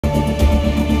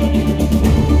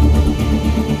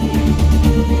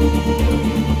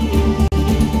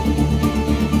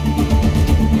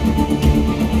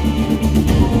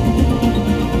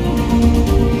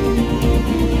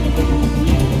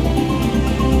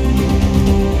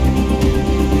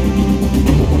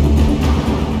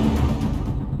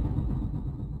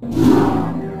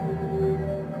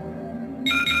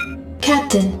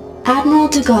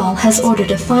Gaulle has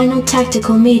ordered a final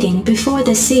tactical meeting before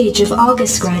the siege of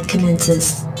Augustgrad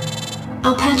commences.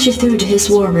 I'll patch you through to his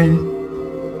war room.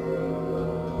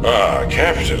 Ah,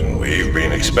 Captain, we've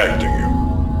been expecting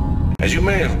you. As you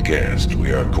may have guessed,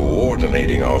 we are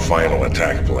coordinating our final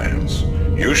attack plans.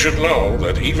 You should know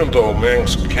that even though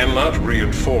Minsk cannot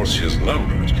reinforce his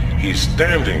numbers, his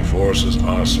standing forces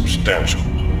are substantial.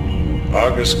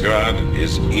 Augustgrad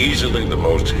is easily the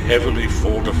most heavily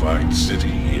fortified city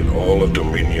in all of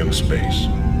Dominion space.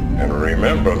 And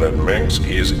remember that Minsk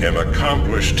is an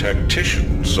accomplished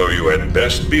tactician, so you had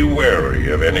best be wary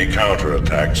of any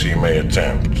counterattacks he may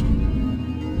attempt.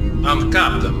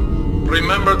 Captain,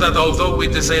 remember that although we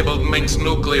disabled Mink's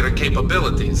nuclear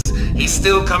capabilities, he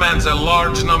still commands a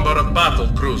large number of battle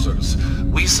cruisers.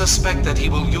 We suspect that he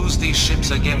will use these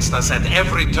ships against us at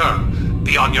every turn.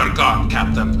 Be on your guard,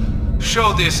 Captain.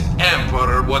 Show this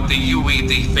Emperor what the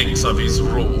UED thinks of his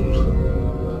rule.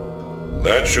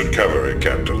 That should cover it,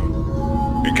 Captain.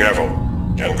 Be careful,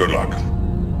 and good luck.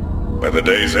 By the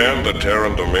day's end, the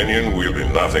Terran Dominion will be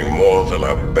nothing more than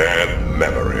a bad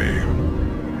memory.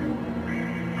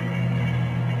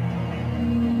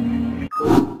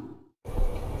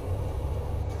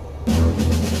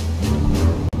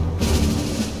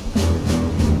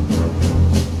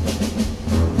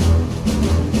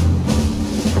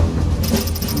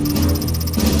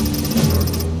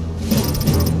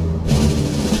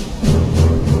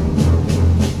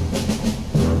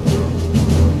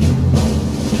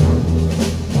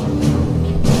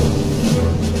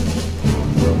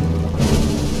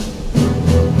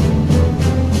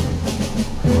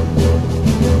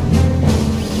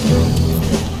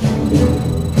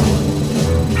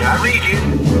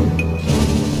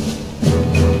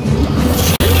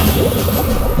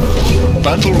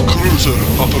 Battle cruiser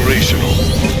operational.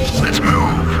 Let's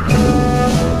move.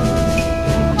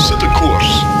 Set a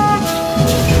course.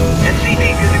 SCP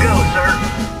good to go, sir.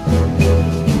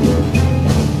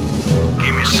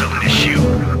 Give me something to shoot.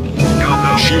 Go,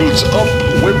 go. Shields up,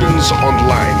 weapons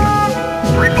online.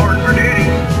 Report for duty.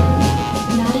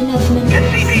 Not enough minerals.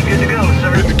 SCP good to go,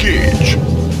 sir. Engage.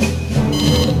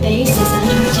 The base is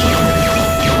under attack.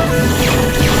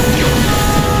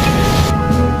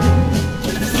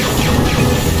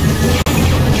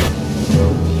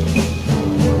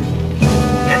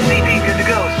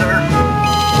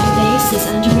 Is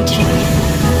under attack.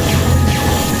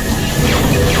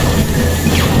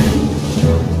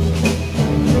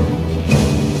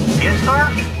 Yes, sir?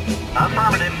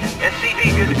 Affirmative. SCP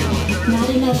good to go, sir. Not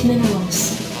enough minerals.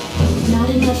 Not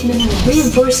enough minerals.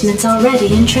 Reinforcements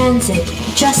already in transit.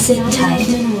 Just sit tight. Not enough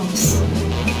minerals.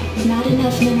 Not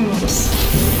enough minerals.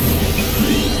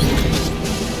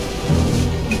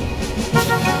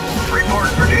 Report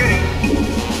for duty.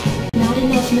 Not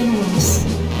enough minerals.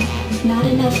 Not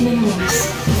enough minerals.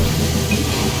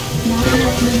 Not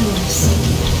enough minerals.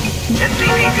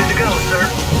 SCP good to go, sir.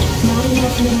 Not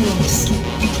enough minerals.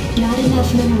 Not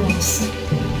enough minerals.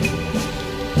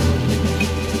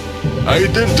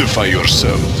 Identify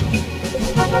yourself.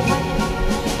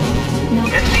 No.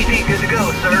 SCP good to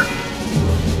go, sir.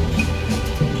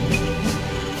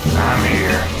 I'm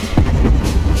here.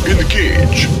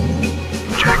 Engage.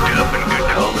 Checked up and good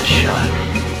to call the shot.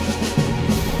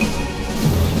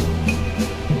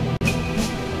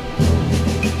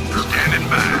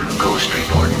 Ghost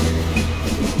report.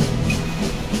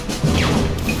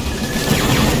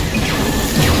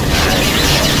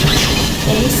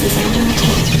 Base is under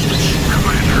attack.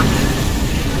 Commander.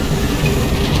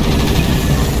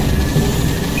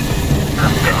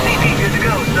 SCP good to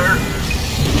go, sir.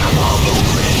 I'm all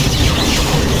over it.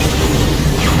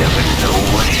 You never know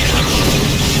what is.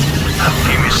 I'll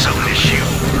give you something to shoot.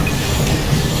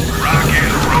 Rock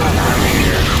and roll. I'm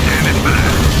here. Standing by.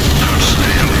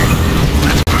 Outstanding.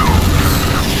 Let's move.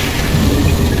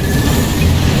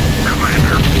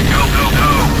 Commander, go, go,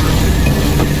 go.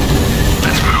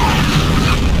 Let's move.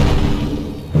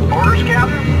 Orders,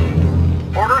 Captain?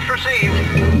 Orders received.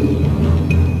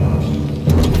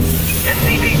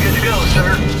 SCP good to go, sir.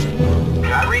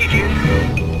 I read you.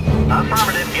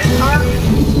 Affirmative, yes, sir?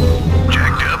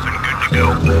 Jacked up and good to go.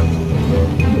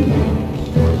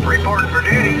 Report for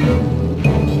duty.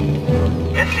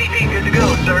 SCP good to go,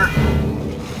 sir.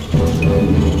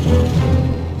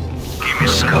 Give me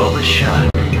some. Call the shot.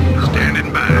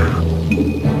 Standing by.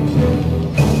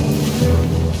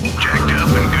 Jacked up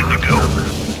and good to go.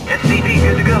 SCP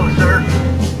good to go, sir.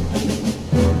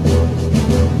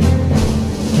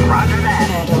 Roger that.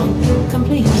 Add-on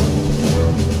complete.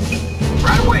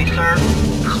 Right away, sir.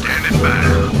 Standing by.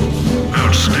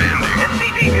 Outstanding.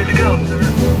 SCP good to go, sir.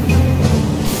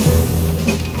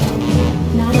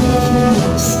 Not enough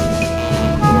minerals.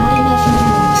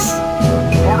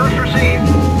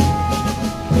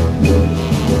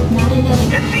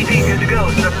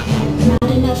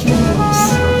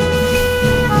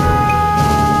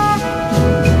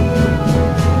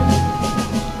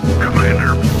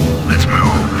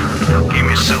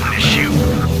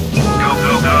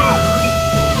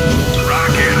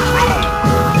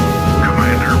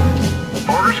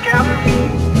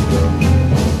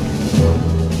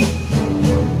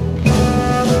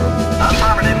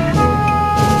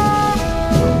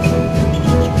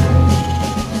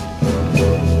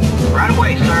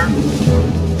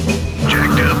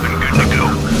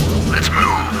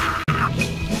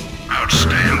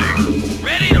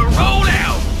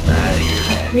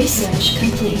 Research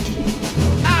complete.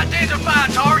 Identify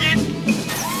target!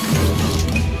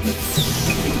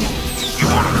 You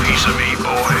want a piece of me,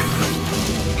 boy?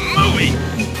 Moving!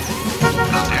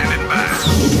 Standing by.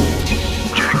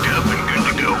 Jacked up and good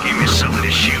to go. Give me something to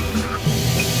shoot.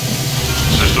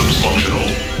 Systems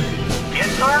functional. Yes,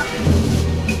 sir?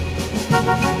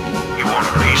 You want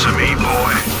a piece of me,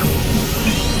 boy?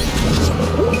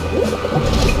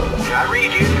 I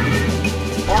read you.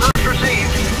 Orders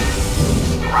received.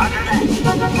 Roger that.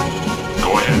 Go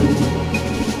ahead.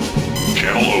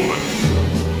 Channel open.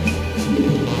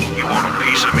 You want a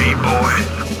piece of me, boy?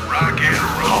 Rock and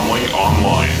roll. Comlink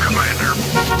online. Commander.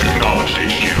 Acknowledged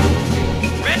HQ.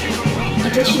 Ready?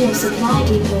 Additional supply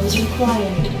depots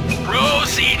required.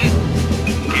 Proceeding.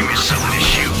 Give me something to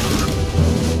shoot.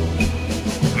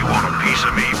 You want a piece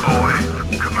of me, boy?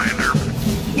 Commander.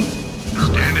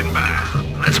 Standing by.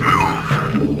 Let's move.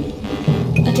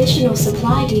 Additional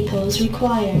supply depots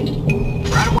required.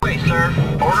 Right away, sir.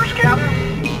 Orders,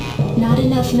 Captain? Not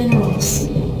enough minerals.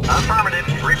 Affirmative.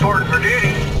 Reporting for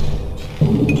duty.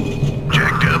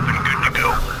 Jacked up and good to go.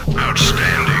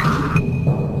 Outstanding.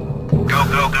 Go,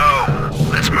 go, go.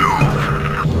 Let's move.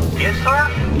 Yes, sir?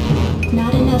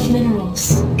 Not enough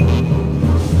minerals.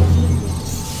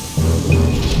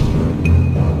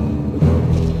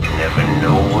 Never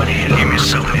know what hit. Give me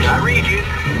something. I read you.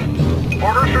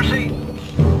 Orders received.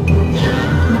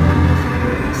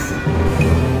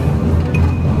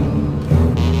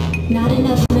 Not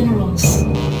enough minerals.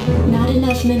 Not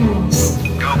enough minerals.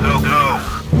 Go, go, go.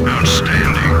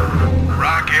 Outstanding.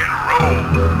 Rock and roll.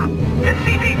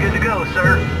 SCP good to go,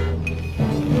 sir.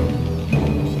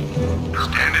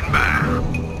 Standing by.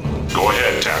 Go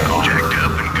ahead, TACOM. Jacked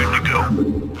up and good to go.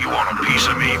 You want a piece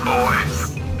of me, boy?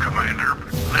 Commander,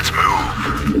 let's move.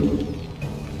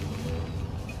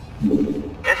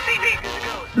 SCP good to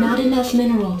go, sir. Not enough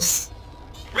minerals.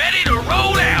 Ready to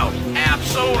roll out.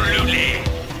 Absolutely.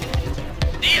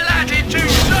 Delighted to,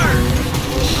 sir.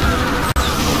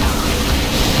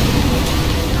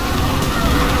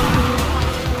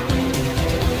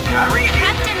 I read you.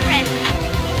 Captain Red,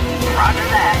 Roger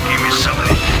that. Give me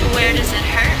something. where does it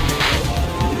hurt?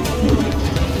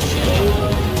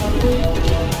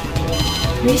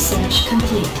 Research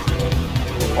complete.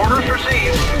 Orders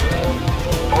received.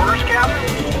 Orders, Captain?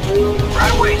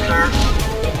 Right away, sir.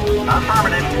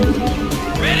 Affirmative.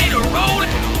 Ready to roll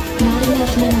it. Not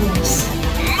enough minerals.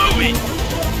 Moving.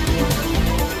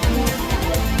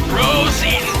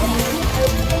 Proceeding.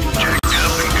 Jacked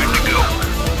up and good to go.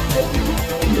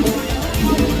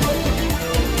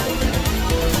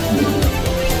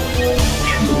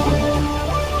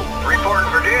 Reporting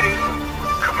for duty.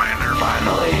 Commander,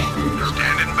 finally.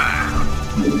 Standing by.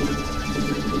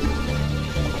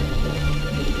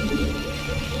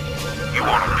 You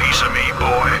want a piece of me,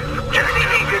 boy?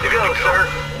 SCP good to go, sir.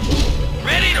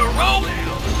 Ready to roll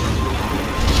out.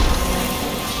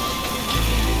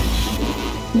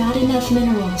 Not enough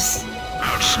minerals.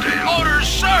 Outstanding. Orders,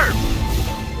 sir.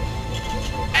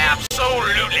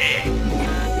 Absolutely.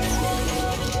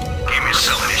 Give me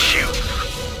something to shoot.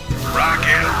 Rock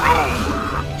and roll.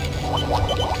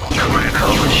 Commander,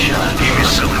 give me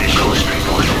something to shoot.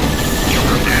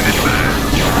 Standing by.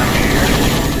 I'm here.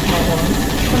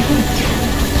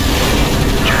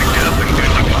 Jacked up and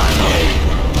good to go.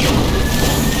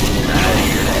 I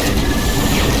hear that.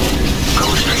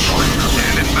 Coasting point.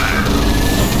 Standing by.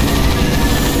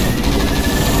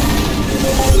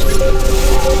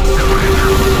 Commander.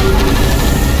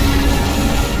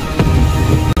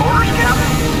 Orders,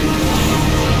 Captain?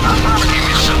 I'm gonna give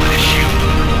me something to shoot.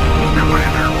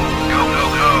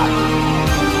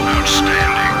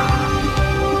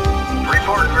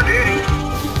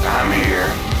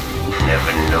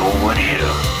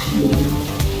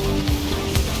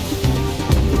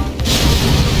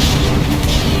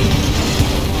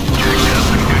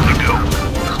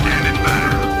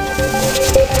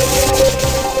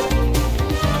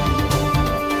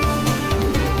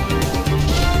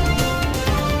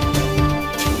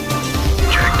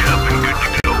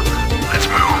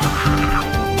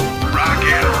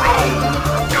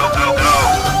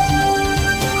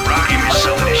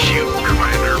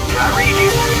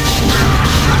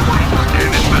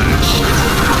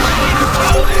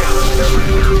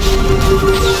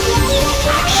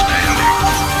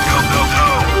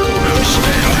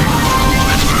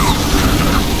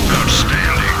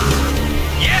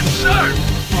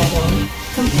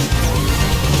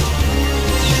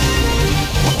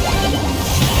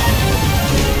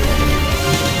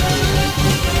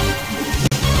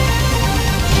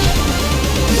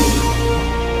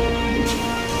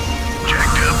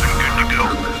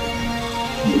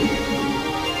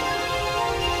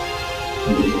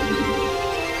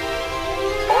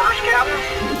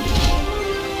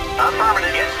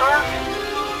 Affirmative. Yes, sir.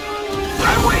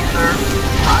 Right away, sir.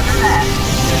 Roger that.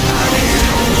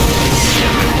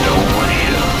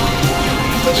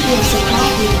 Additional supply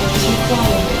vehicles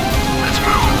required. Let's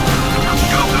move.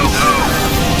 Go, go, go.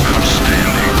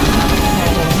 Outstanding.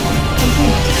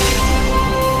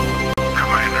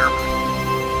 Commander.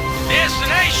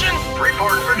 Destination?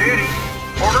 Reporting for duty.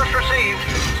 Orders received.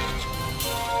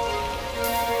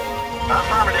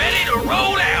 Affirmative. Ready to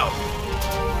roll out.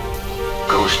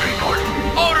 Ghost reporting.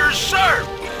 Orders, sir.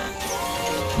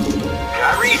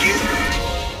 I read you.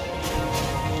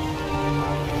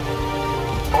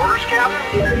 Orders,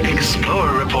 Captain.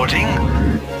 Explorer reporting.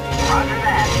 Roger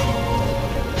that.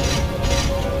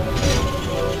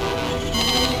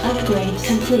 Upgrade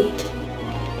complete.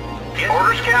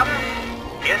 Orders, Captain.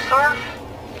 Yes, sir.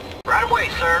 Right away,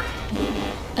 sir.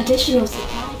 Additional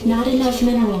supply. Not enough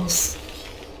minerals.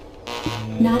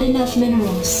 Not enough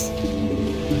minerals.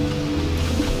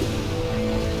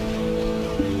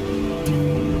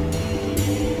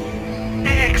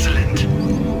 Excellent.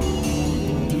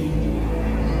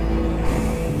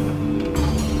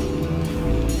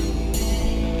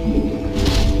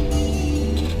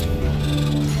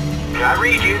 I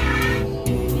read you.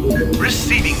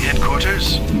 Receiving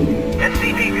headquarters.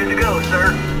 SCP good to go,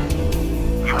 sir.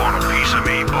 You want a piece of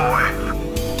me, boy?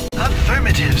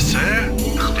 Affirmative, sir.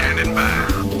 Standing by.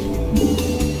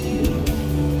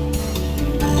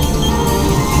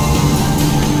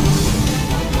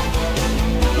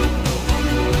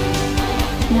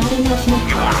 Not enough You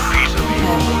minerals. want a piece of me?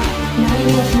 Not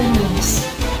enough minerals.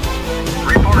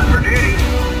 Reporting for duty.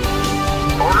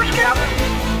 Orders, Captain?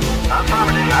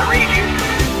 Affirmative. I read you.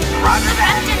 Roger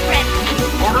that.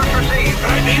 Orders received.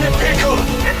 I need a pickle.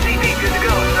 SCP good to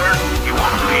go, sir. You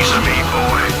want a piece of me,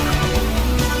 boy?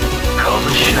 Call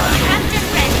the shot.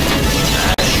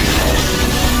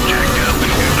 Jacked up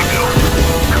and good to go.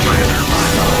 Commander,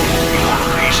 you want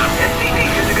a piece of SCP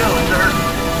good to go, sir.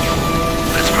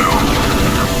 Let's move.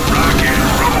 Rock and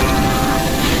roll.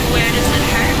 Where does it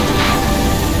hurt?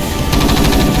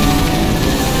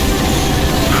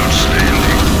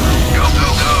 Outstanding. Go, go,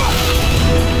 go.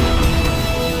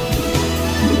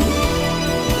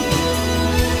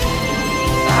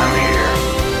 I'm here.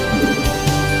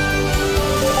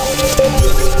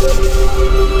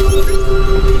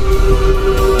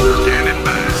 Standing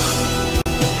by.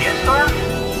 Yes, sir.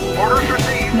 Orders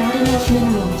received. Not enough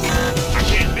minerals. I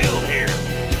can't build here.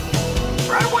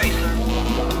 Right away, sir.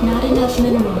 Not enough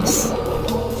minerals.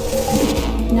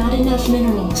 Not enough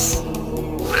minerals.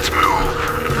 Let's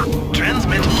move.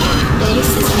 Transmit.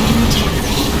 Base is under attack.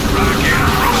 Rock and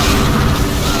roll.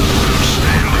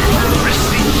 Outstanding.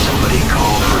 Receive. Somebody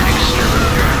call for an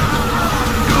exterminator.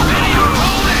 Go, ready to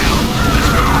roll now. Let's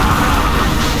go.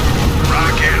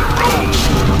 Rock and roll.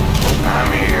 I'm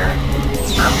here.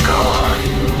 I'm gone.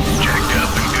 Jacked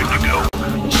up and good to go.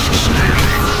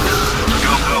 Outstanding.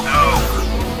 Go, go, go.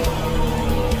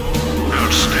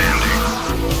 Outstanding.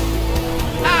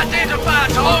 Identify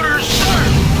to orders, sir.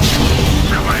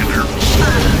 Commander.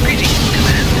 Greetings,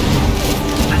 Command.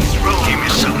 Let's roll. Give me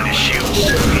something to shoot.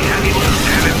 We have you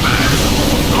standing by.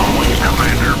 On way,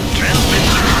 Commander. Transmit.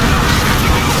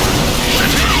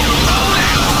 Let's go. Roll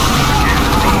now. Rock and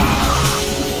roll.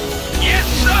 Yes,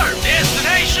 sir.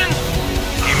 Destination?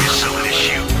 Give me something to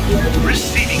shoot.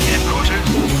 Receiving headquarters.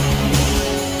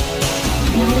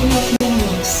 Not enough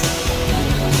minerals.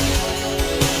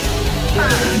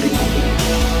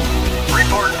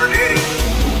 Report for duty.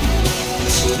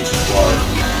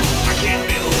 I can't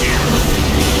build here.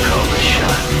 Call the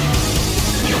shot.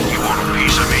 You want a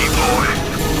piece of me, boy?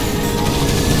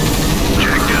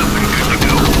 Jacked up and good to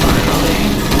go.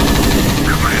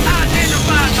 Commander.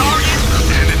 Identify target.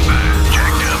 Standing by.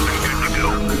 Jacked up and good to go.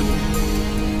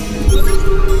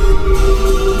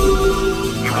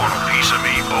 You want a piece of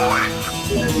me, boy?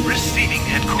 Receiving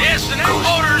headquarters. Destination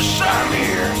orders, sir. I'm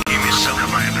here. Give me some,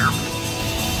 Commander.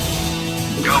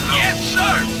 Go, go. Yes,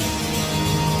 sir.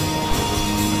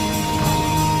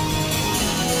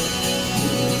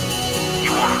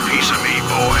 You want a piece of me,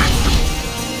 boy?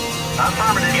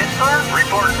 Affirmative. Yes, sir.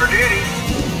 Reporting for duty.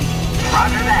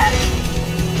 Roger that.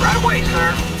 Right away, sir.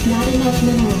 Not enough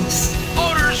minerals.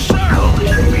 Orders, sir.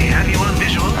 We have you on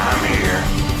visual. I'm here.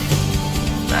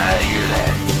 I hear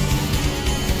that.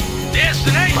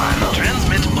 Destination. Final.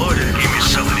 Transmit order. Give me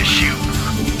something to shoot.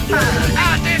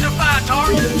 Identify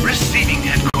target. Receiving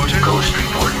headquarters. Ghost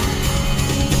reporting.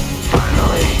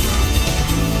 Finally.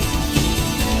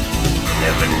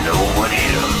 Never know what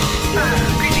hit him.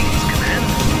 Greetings, Command.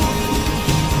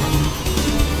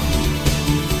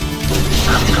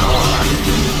 I'm gone.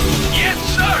 Yes,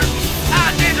 sir.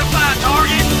 Identify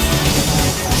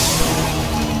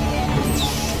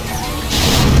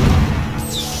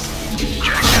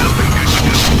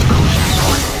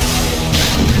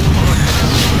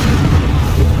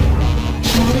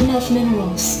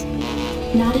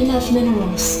enough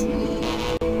minerals.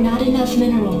 Not enough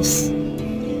minerals.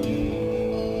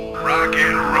 Rock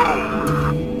and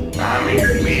roll. I'm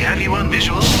here. We have you on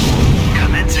visual.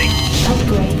 Commencing.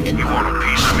 Upgrade. You want a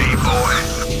piece of me, boy?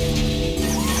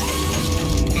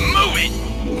 Move it!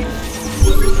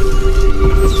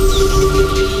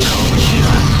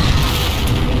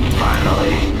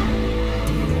 Finally.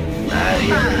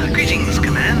 Greetings,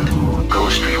 Command.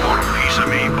 Ghost, you want a piece of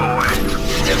me, boy?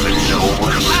 Never know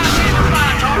what's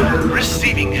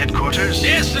receiving headquarters.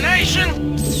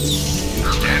 Destination?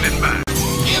 Standing by.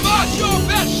 Give us your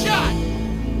best shot!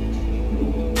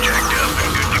 Jacked up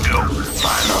and good to go.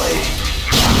 Finally.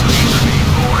 You want a piece of me,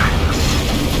 boy?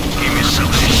 Give me some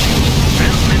of this shit.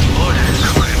 Transmit orders,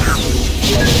 Commander.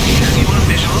 We have you on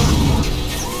visual?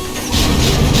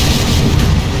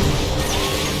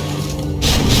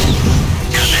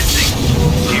 Commencing.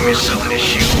 Give me some of this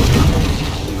shit.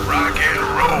 Rock and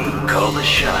roll. Call the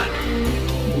shot.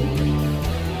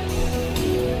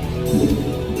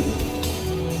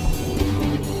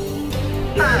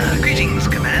 Greetings,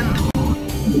 Command.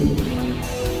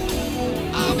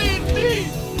 I'm in deep!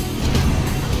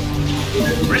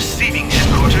 Receiving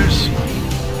headquarters.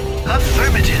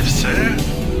 Affirmative, sir.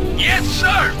 Yes,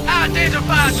 sir.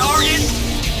 Identify target.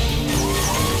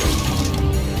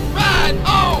 Right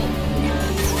on!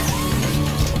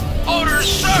 Orders,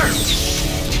 sir.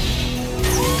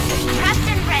 Prepped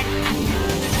and ready.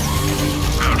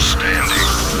 Outstanding.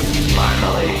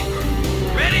 Finally.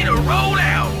 Ready to roll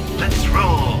out. Let's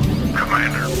roll,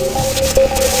 Commander.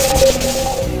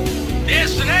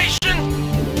 Destination?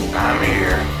 I'm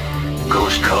here.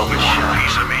 Ghost called me shot.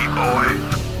 Piece of me, boy.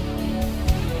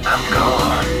 I'm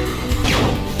gone.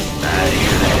 I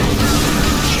hear that.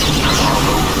 I'm all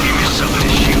over. Give me some of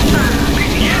this shit.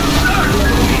 Yes, sir.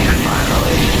 Yeah,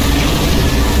 finally.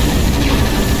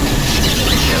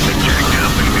 Have it jacked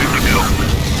up and good to go.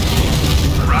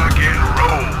 Rock and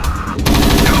roll.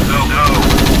 Go, go, go.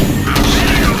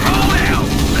 Ready to roll out.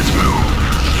 Let's move.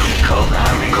 Call the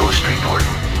Army Ghost report.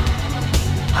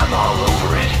 I'm all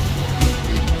over it.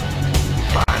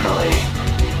 Finally.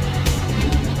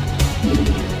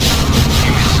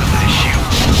 Give me some of this shit.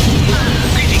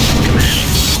 Greetings, Command.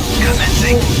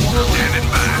 Commencing. Standing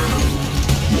by.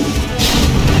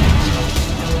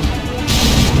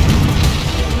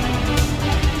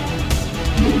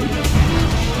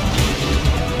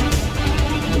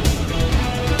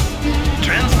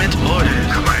 Transmit orders,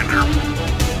 Commander.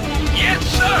 Yes,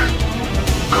 sir.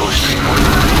 Ghost report.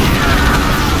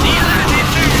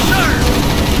 Delatitude, sir.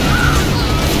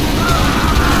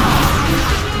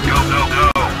 Go, go, go.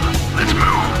 Let's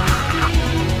move.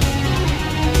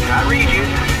 I read you.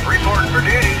 Reporting for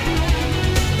duty.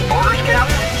 Orders,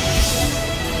 Captain.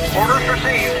 Orders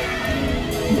received.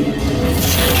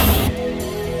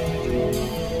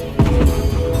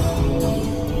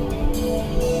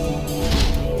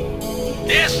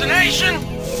 Destination?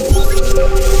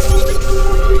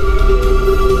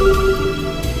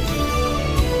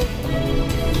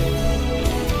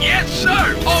 Yes,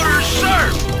 sir. Orders,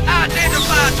 sir.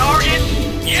 Identify target.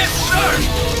 Yes, sir.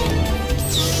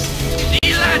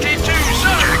 Delatitude,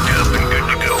 sir. Checked up and good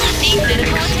to go.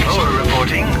 Explorer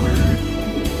reporting.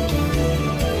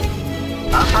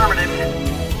 Affirmative.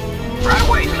 Right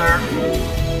away, sir.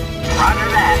 Roger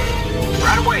that.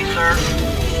 Right away, sir.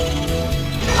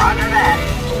 Roger that.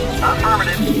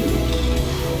 Affirmative.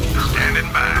 Standing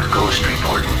by. Ghost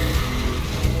report.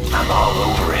 I'm all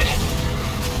over it.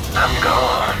 I'm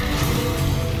gone.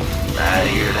 I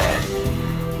hear that.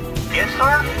 Yes,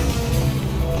 sir?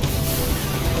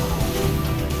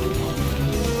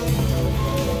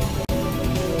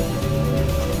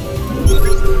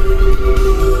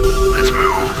 Let's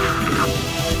move.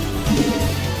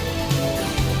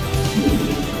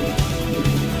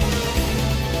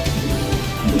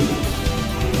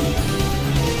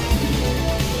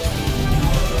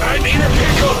 I need a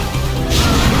vehicle!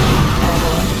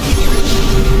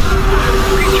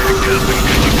 Jacked up and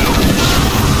good to go.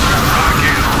 Rock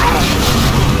and roll.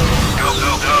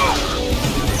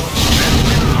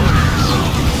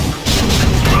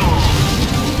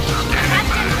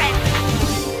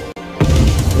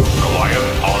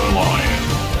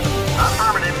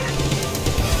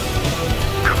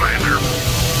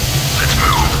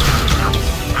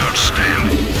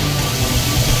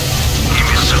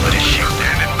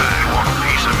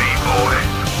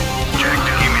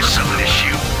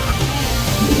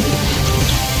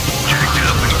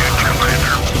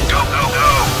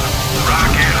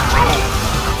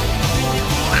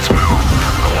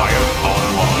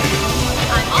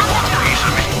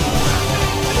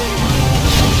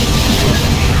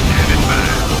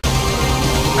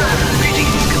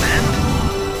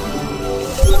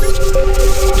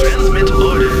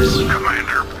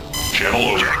 Commander.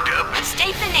 Channel Jacked up.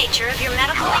 State the nature of your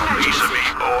medical Piece of emergency. me,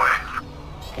 boy.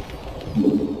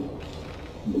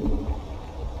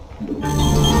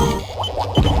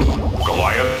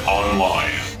 Goliath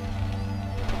online.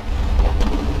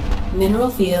 Mineral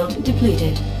field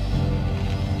depleted.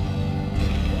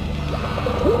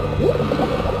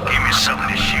 Give me something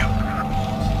to shoot.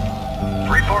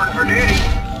 Reporting for duty.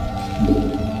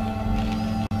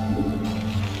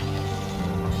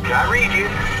 I read you.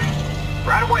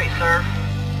 Right away, sir.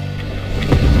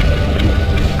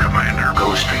 Commander,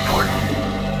 Ghost reporting.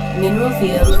 Mineral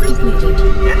field depleted.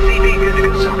 SCP good to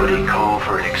go. Somebody call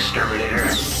for an exterminator.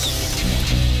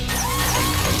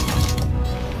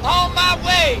 On my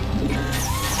way!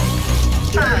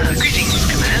 Greetings,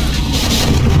 Command.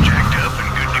 Jacked up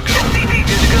and good to go. SCP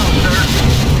good to go, sir.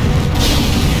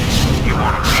 You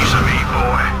want a piece of me,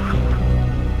 boy?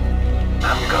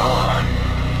 I'm gone.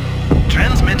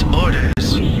 Transmit orders.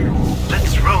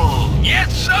 Let's roll.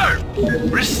 Yes, sir!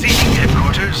 Receiving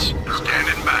headquarters.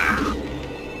 Standing by.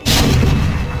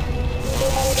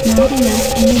 Not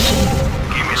enough energy.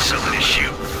 Give me something to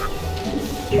shoot.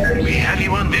 We have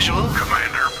you on visual,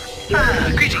 Commander.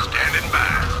 Greetings. Standing by.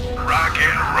 Rock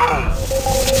and roll.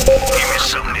 Give me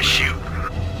something to shoot.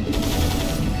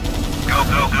 Go,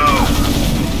 go, go.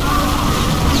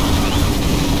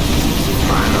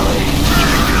 Finally.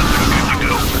 Jacked up and good to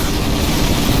go.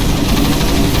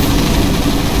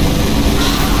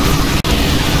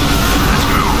 Let's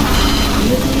move.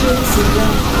 Nuclear zero.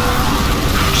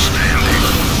 Outstanding.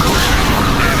 Ghost report.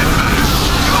 Standing by.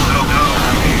 Go, go, go.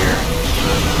 I'm here.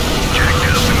 Jacked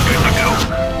up and good to go.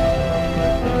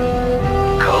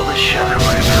 Call the shot,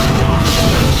 Commander.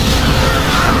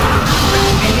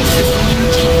 Energy system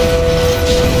maintained.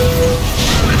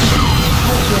 Let's move.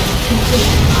 Upgrade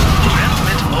complete.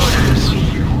 Transmit orders.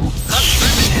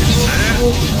 Affirmative, sir.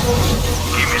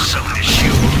 Give me something to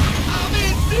shoot. I'm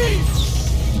in deep!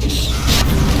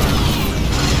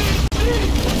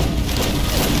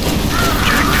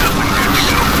 Jacked up and good to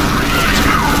go. Let's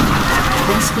move.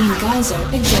 Vespine geyser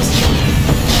exhausted.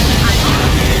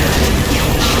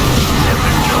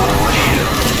 Never know what hit 'em.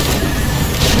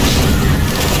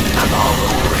 I'm all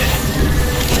over it.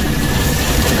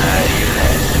 I hear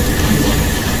that.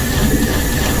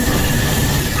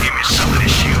 Give me something to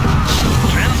shoot.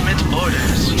 Transmit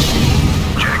orders.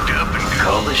 Jacked up and good.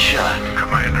 Call the shot.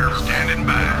 Commander, standing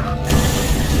by.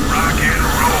 Rock and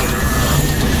roll.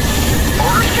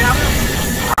 Orders, Captain?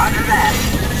 Roger that.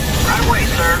 Right away,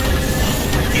 sir.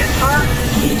 Yes, sir?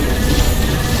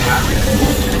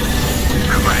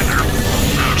 Commander,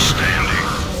 outstanding.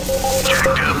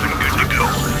 Jacked up and good to go.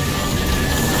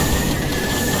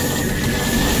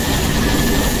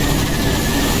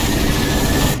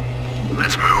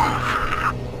 Let's move.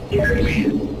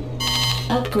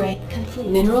 Upgrade complete.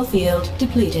 Mineral field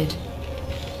depleted.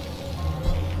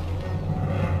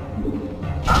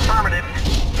 Affirmative.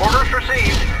 Orders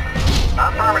received.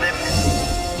 Affirmative.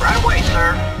 Right away,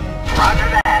 sir. Roger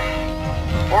that.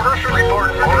 Orders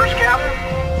report. Orders, Captain.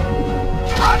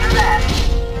 Roger that.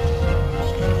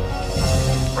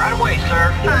 Right away,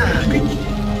 sir.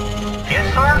 Yes,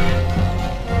 sir.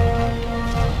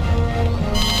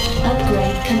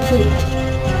 Upgrade complete.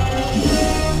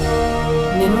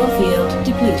 Mineral field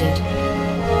depleted.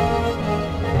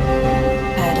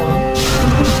 Add-on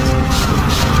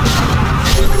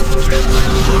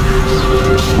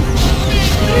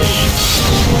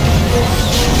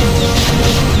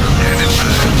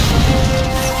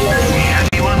We have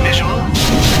you on visual.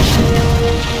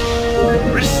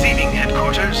 Receiving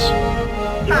headquarters.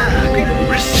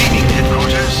 Receiving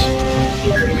headquarters.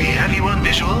 We have you on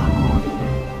visual.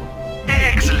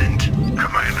 Excellent.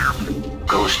 Commander.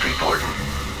 Ghost reporting.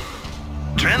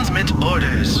 Transmit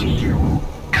orders.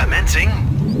 Commencing.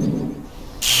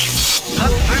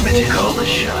 Affirmative. Call the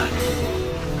shot.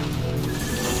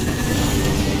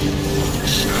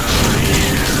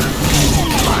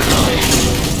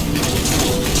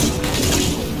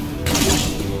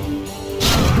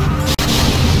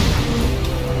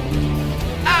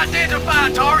 Identify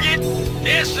target.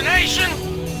 Destination.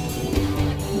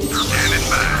 Standing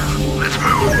by. Let's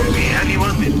move. We have you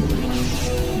on it.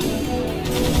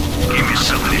 Give me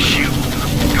something to shoot.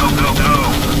 Go, go, go.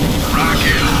 Rock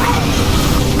and roll.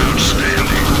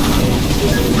 Outstanding.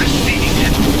 Receiving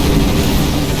it.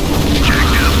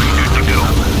 Jacked up and good to go.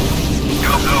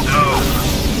 Go, go, go.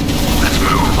 Let's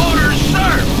move. Orders,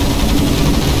 sir!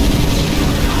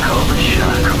 Call the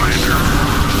shot, Commander.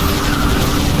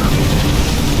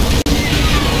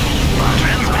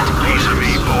 Transmit laser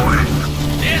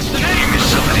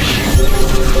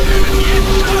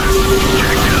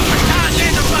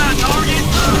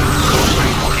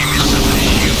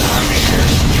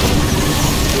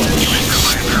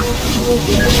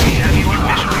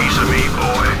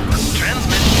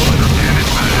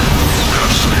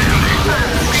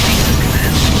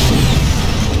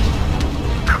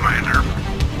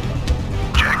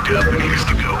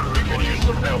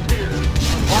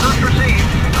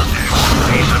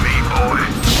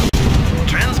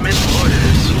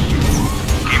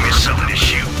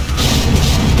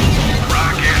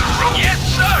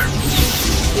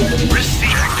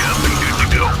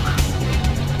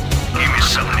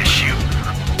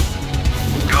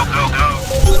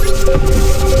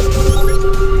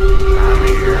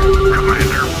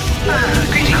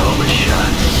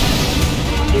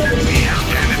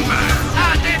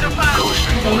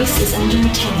is under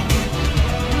attack.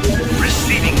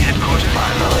 Receiving headquarters.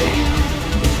 Finally.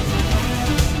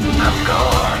 I'm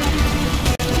gone.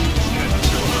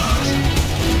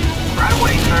 Right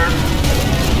away, sir.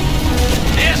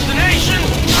 Destination!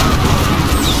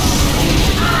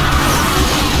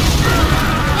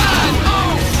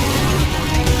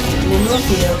 Mineral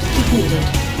field depleted.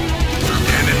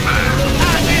 Standing by.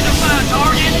 Identify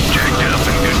target! Jacked up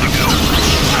and good to go.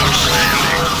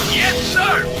 Outstanding. Yes,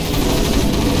 sir!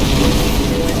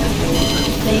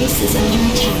 Base is under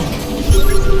attack.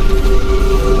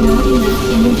 Not enough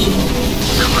energy.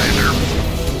 Commander.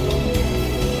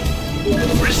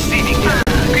 Receiving.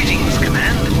 Greetings,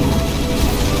 Command.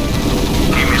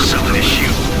 Give me something to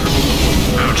shoot.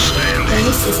 Outstanding.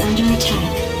 Base is under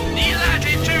attack. Need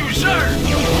latitude, sir!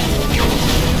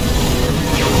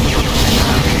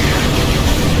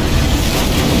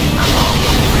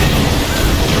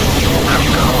 I'm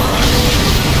gone.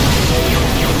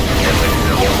 Never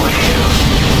know what else.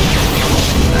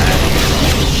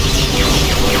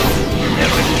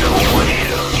 Never know what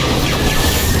else.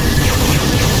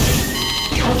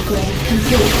 Upgrade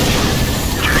complete.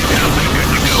 Jacked up and good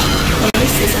to go.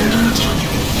 Base is under attack.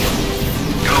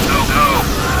 Go, go, go.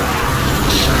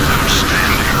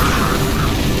 Outstanding.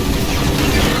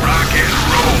 Rock and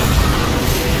roll.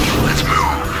 Let's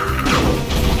move.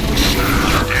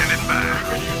 Standing by.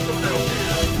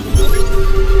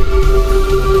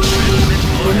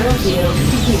 Mineral field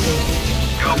completed.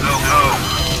 Go, go, go.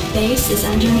 Base is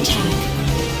under attack.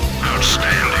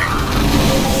 Outstanding.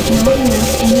 Not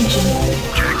enough energy.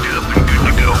 Jacked up and good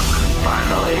to go.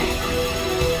 Finally.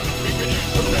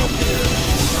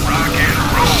 Rock and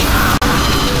roll.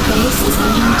 Base is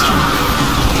under attack.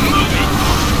 Moving.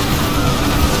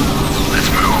 Let's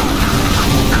move.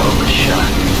 Call the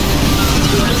shot.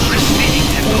 Receiving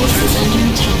Base headquarters. is under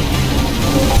attack.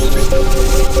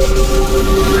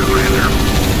 Commander.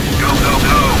 Go, go,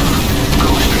 go.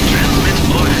 Ghost and transmit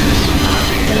orders.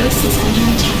 Base is under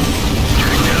attack.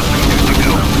 Jacked up and good to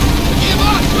go. Give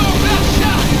us your best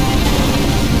shot!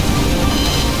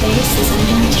 Base is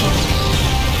under attack.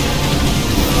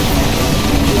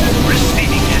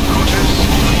 Receiving headquarters.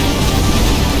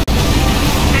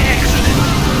 Excellent.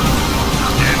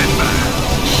 Standing by.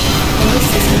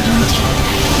 Base is under attack.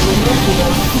 Mineral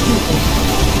field completed.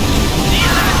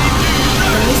 Need latitude,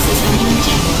 sir! Base is under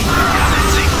attack.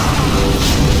 Commencing.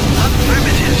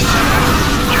 Affirmative, sir.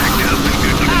 Jacked up and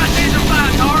good to go. Identify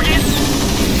target!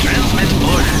 Transmit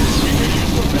orders.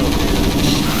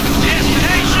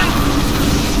 Destination!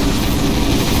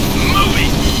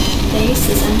 Moving! Base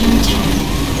is under attack.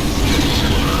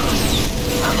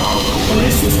 I'm all over.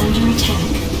 Base is under attack.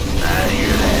 I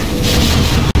hear that.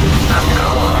 I'm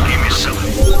gone. Give me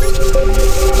something.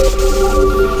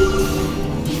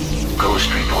 Ghost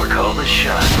report. Call the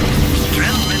shot.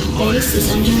 Transmit orders. Base is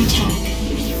under attack.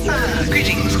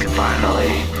 Greetings.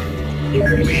 Finally.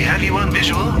 We have you on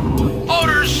visual.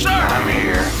 Orders, sir! I'm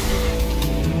here.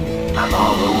 I'm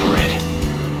all over it.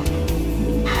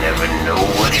 Never know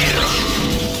what else.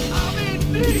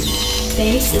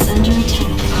 Base is under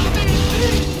attack.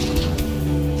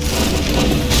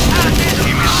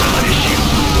 Give me something to shoot.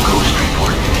 Ghost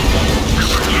report.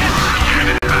 Yes,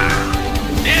 headed by.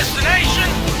 Destination!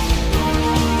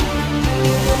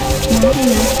 Not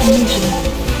enough energy.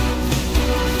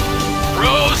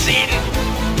 Proceeding!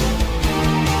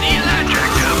 Need latitude!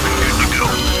 Jacked up and good to go.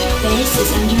 Base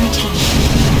is under attack.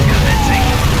 Commencing.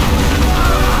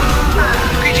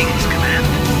 Greetings, Command.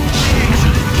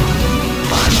 Excellent.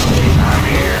 Finally, I'm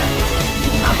here.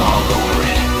 I'm all over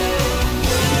it.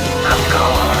 I'm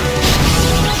gone.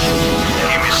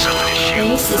 Give me something to shoot.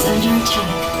 Base is under attack.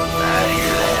 I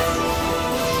hear that.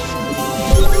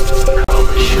 Call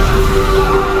the shot.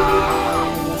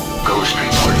 Ghost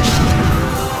report.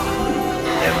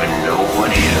 Never know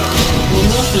what else.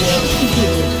 Mineral field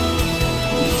completed.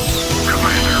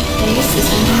 Commander. Base is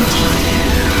under attack.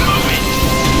 Moving!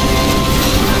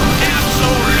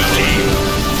 Absolutely!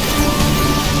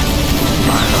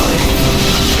 Finally.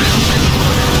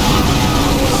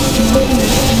 Not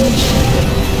enough energy.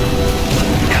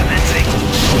 Commencing.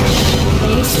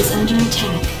 Base is under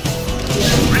attack.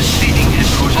 Receiving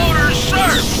headquarters. Orders,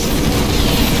 sir!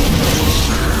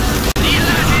 Need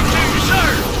latitude, sir!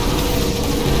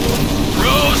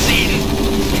 Proceeding!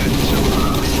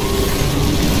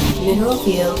 Mineral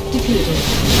field depleted.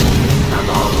 I'm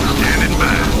all standing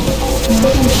by.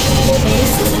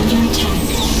 Base is under attack.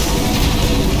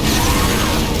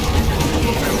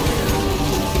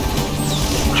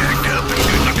 Jacked up and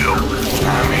good to go.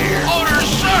 I'm here. Orders,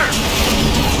 sir!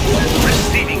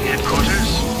 Receiving headquarters.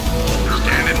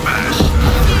 Standing by.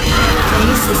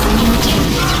 Base is under attack.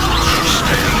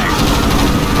 Standing.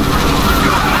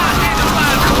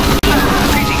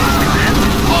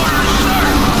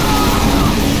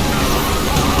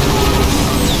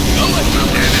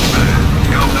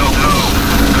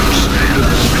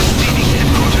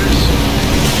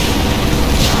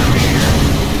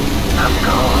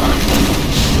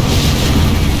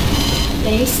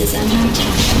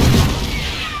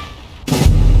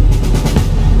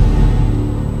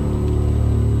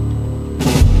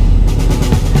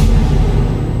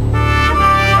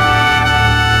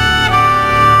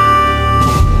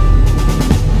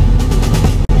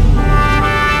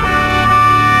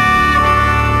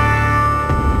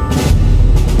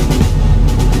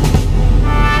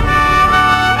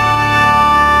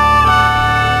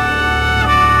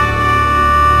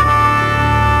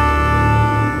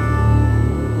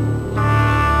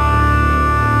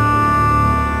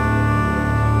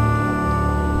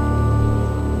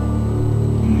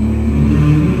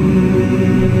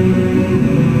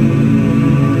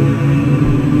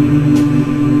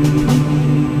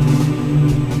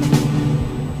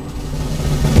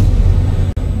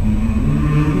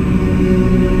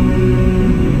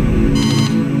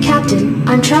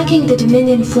 I'm tracking the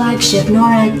Dominion flagship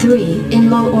NORAD-3 in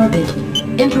low orbit.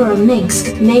 Emperor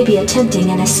Minsk may be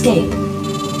attempting an escape.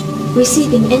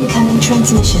 Receiving incoming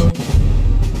transmission.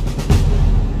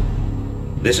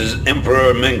 This is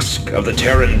Emperor Minsk of the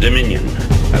Terran Dominion.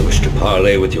 I wish to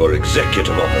parley with your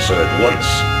executive officer at once.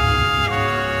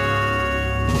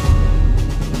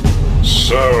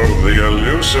 So, the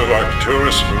elusive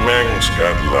Arcturus Minsk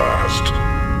at last.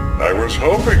 I was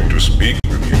hoping to speak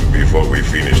with you before we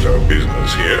finished our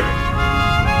business here.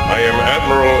 I am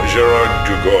Admiral Gerard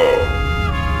Dugo,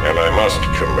 and I must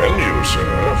commend you,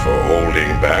 sir, for holding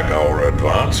back our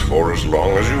advance for as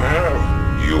long as you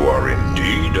have. You are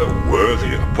indeed a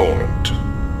worthy opponent.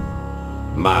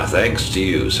 My thanks to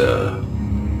you, sir.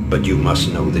 But you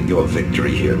must know that your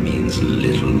victory here means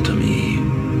little to me.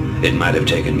 It might have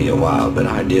taken me a while, but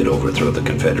I did overthrow the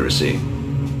Confederacy.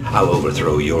 I'll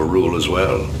overthrow your rule as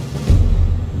well.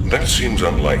 That seems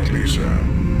unlikely,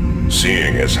 sir.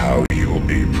 Seeing as how you'll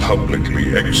be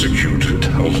publicly executed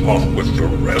along with the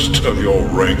rest of your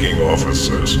ranking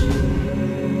officers.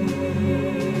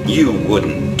 You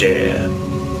wouldn't dare.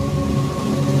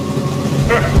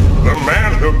 The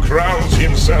man who crowns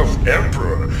himself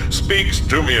Emperor speaks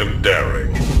to me of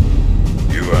daring.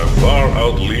 You have far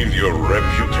outlived your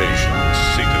reputation,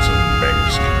 citizen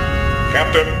Minsk.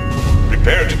 Captain,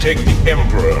 prepare to take the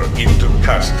Emperor into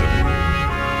custody.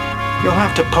 You'll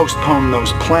have to postpone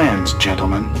those plans,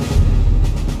 gentlemen.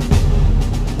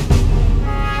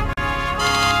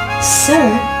 Sir,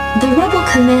 the rebel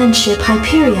command ship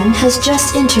Hyperion has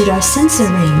just entered our sensor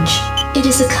range. It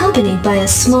is accompanied by a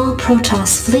small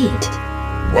Protoss fleet.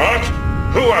 What?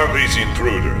 Who are these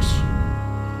intruders?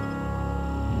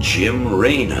 Jim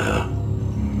Raynor?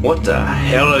 What the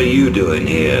hell are you doing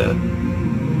here?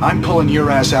 I'm pulling your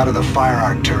ass out of the fire,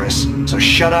 Arcturus, so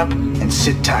shut up and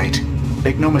sit tight.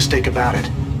 Make no mistake about it,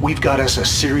 we've got us a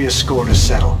serious score to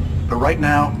settle. But right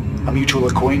now, a mutual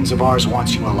acquaintance of ours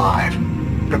wants you alive.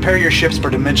 Prepare your ships for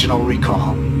dimensional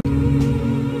recall.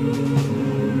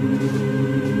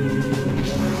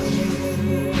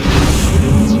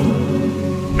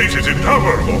 This is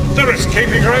intolerable! They're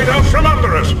escaping right out from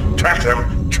under us! Track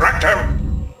them! Track them!